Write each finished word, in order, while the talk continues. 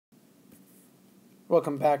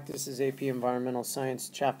Welcome back. This is AP Environmental Science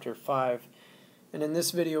Chapter 5. And in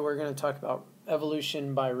this video we're going to talk about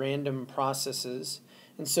evolution by random processes.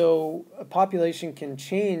 And so a population can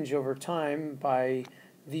change over time by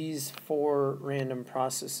these four random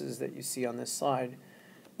processes that you see on this slide.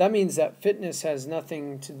 That means that fitness has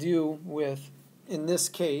nothing to do with, in this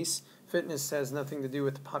case, fitness has nothing to do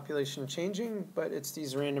with the population changing, but it's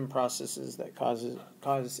these random processes that cause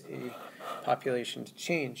a population to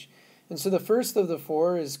change. And so the first of the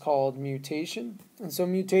four is called mutation. And so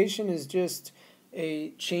mutation is just a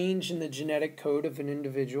change in the genetic code of an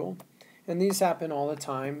individual. And these happen all the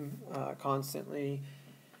time, constantly.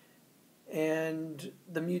 And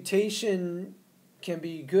the mutation can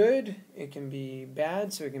be good, it can be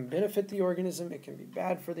bad, so it can benefit the organism, it can be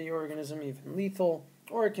bad for the organism, even lethal,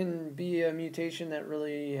 or it can be a mutation that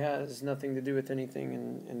really has nothing to do with anything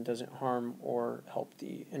and doesn't harm or help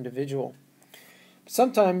the individual.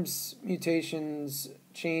 Sometimes mutations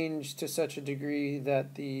change to such a degree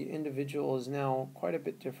that the individual is now quite a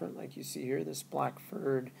bit different, like you see here, this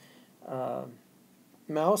black-furred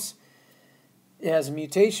mouse. It has a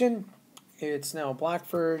mutation. It's now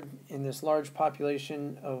black-furred in this large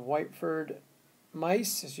population of white-furred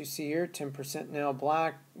mice, as you see here, 10% now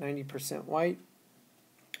black, 90% white.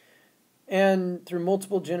 And through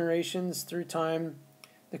multiple generations, through time,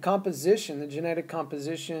 the composition, the genetic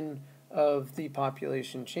composition of the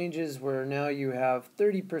population changes, where now you have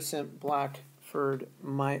 30% black-furred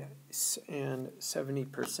mice and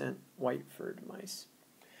 70% white-furred mice.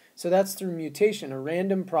 So that's through mutation, a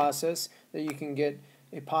random process that you can get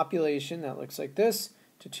a population that looks like this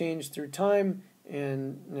to change through time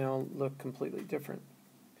and now look completely different.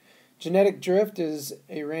 Genetic drift is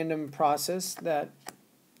a random process that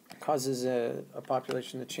causes a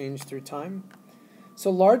population to change through time.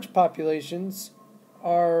 So large populations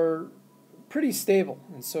are pretty stable.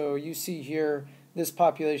 And so you see here, this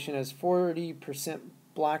population has 40%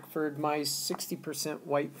 black-furred mice, 60%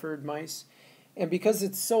 white-furred mice. And because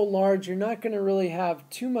it's so large, you're not going to really have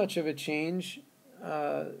too much of a change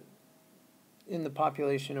in the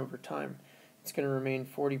population over time. It's going to remain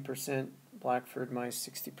 40% black-furred mice,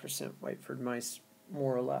 60% white-furred mice,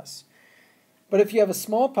 more or less. But if you have a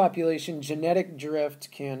small population, genetic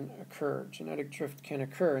drift can occur. Genetic drift can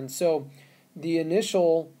occur. And so the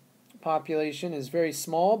initial population is very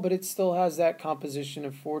small, but it still has that composition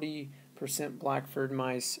of 40% black-furred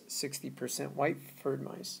mice, 60% white-furred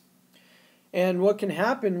mice. And what can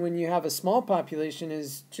happen when you have a small population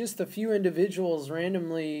is just a few individuals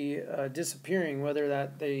randomly disappearing, whether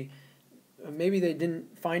that maybe they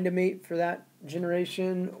didn't find a mate for that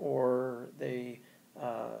generation, or they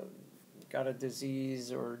got a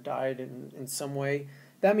disease or died in some way.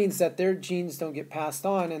 That means that their genes don't get passed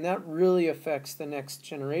on, and that really affects the next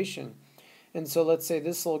generation. And so let's say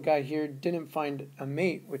this little guy here didn't find a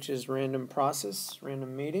mate, which is random process,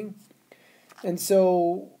 random mating. And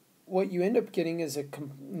so what you end up getting is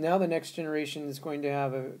now the next generation is going to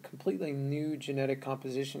have a completely new genetic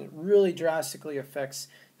composition. It really drastically affects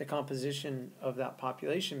the composition of that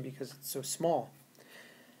population because it's so small.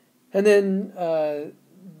 And then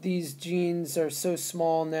these genes are so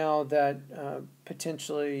small now that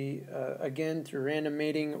potentially, again, through random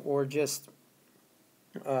mating or just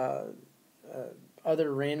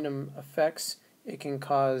other random effects, it can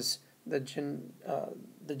cause the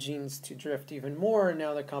genes to drift even more, and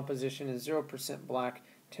now the composition is 0% black,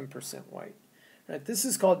 10% white. Right? This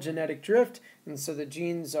is called genetic drift, and so the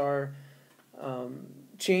genes are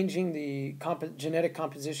changing, the genetic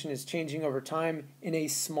composition is changing over time in a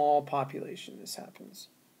small population. This happens.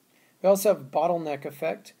 We also have bottleneck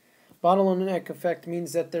effect. Bottleneck effect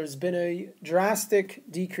means that there's been a drastic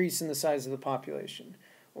decrease in the size of the population.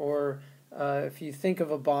 Or if you think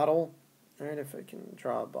of a bottle, right, if I can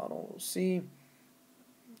draw a bottle, we'll see.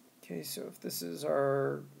 Okay, so if this is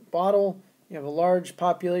our bottle, you have a large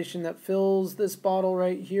population that fills this bottle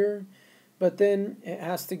right here, but then it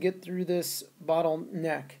has to get through this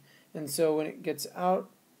bottleneck. And so when it gets out,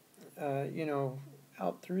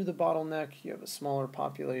 out through the bottleneck, you have a smaller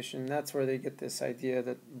population. That's where they get this idea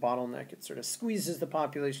that bottleneck, it sort of squeezes the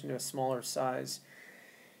population to a smaller size.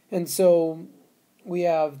 And so we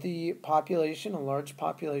have the population, a large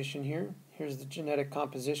population here. Here's the genetic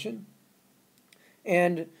composition.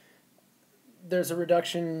 And there's a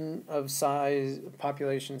reduction of size,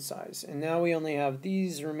 population size. And now we only have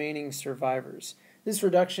these remaining survivors. This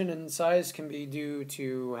reduction in size can be due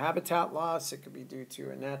to habitat loss. It could be due to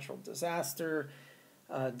a natural disaster,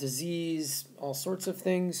 disease, all sorts of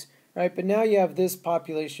things, right? But now you have this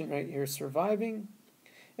population right here surviving.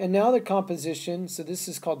 And now the composition, so this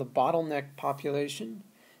is called the bottleneck population.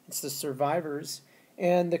 It's the survivors.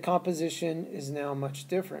 And the composition is now much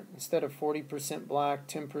different. Instead of 40% black,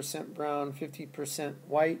 10% brown, 50%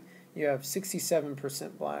 white, you have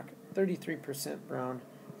 67% black, 33% brown,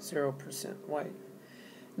 0% white.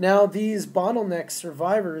 Now these bottleneck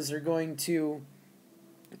survivors are going to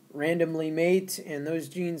randomly mate, and those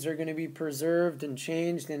genes are going to be preserved and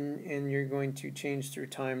changed, and you're going to change through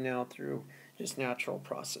time now through just natural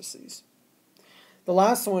processes. The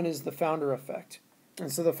last one is the founder effect.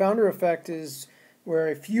 And so the founder effect is where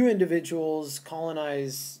a few individuals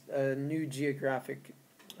colonize a new geographic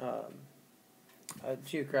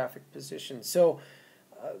position. So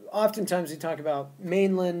oftentimes we talk about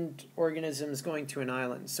mainland organisms going to an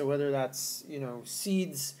island. So whether that's,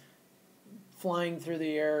 seeds flying through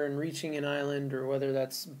the air and reaching an island, or whether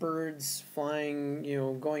that's birds flying,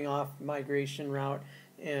 going off migration route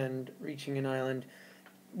and reaching an island,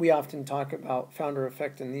 we often talk about founder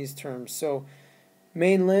effect in these terms. So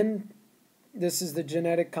mainland, this is the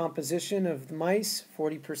genetic composition of the mice,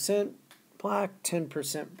 40% black,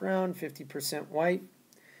 10% brown, 50% white.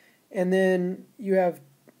 And then you have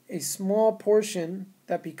a small portion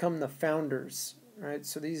that become the founders, right?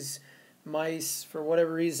 So these mice, for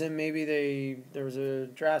whatever reason, maybe there was a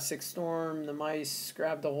drastic storm, the mice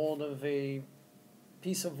grabbed a hold of a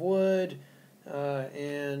piece of wood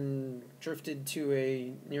and drifted to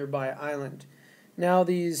a nearby island. Now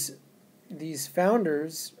these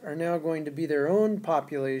founders are now going to be their own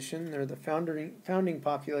population. They're the founding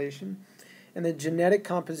population, and the genetic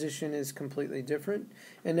composition is completely different.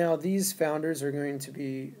 And now these founders are going to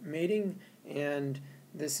be mating, and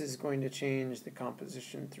this is going to change the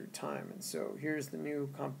composition through time. And so here's the new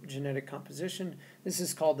genetic composition. This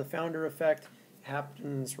is called the founder effect. It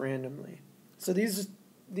happens randomly. So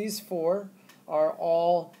these four are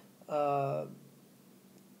all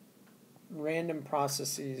random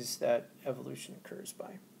processes that evolution occurs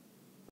by.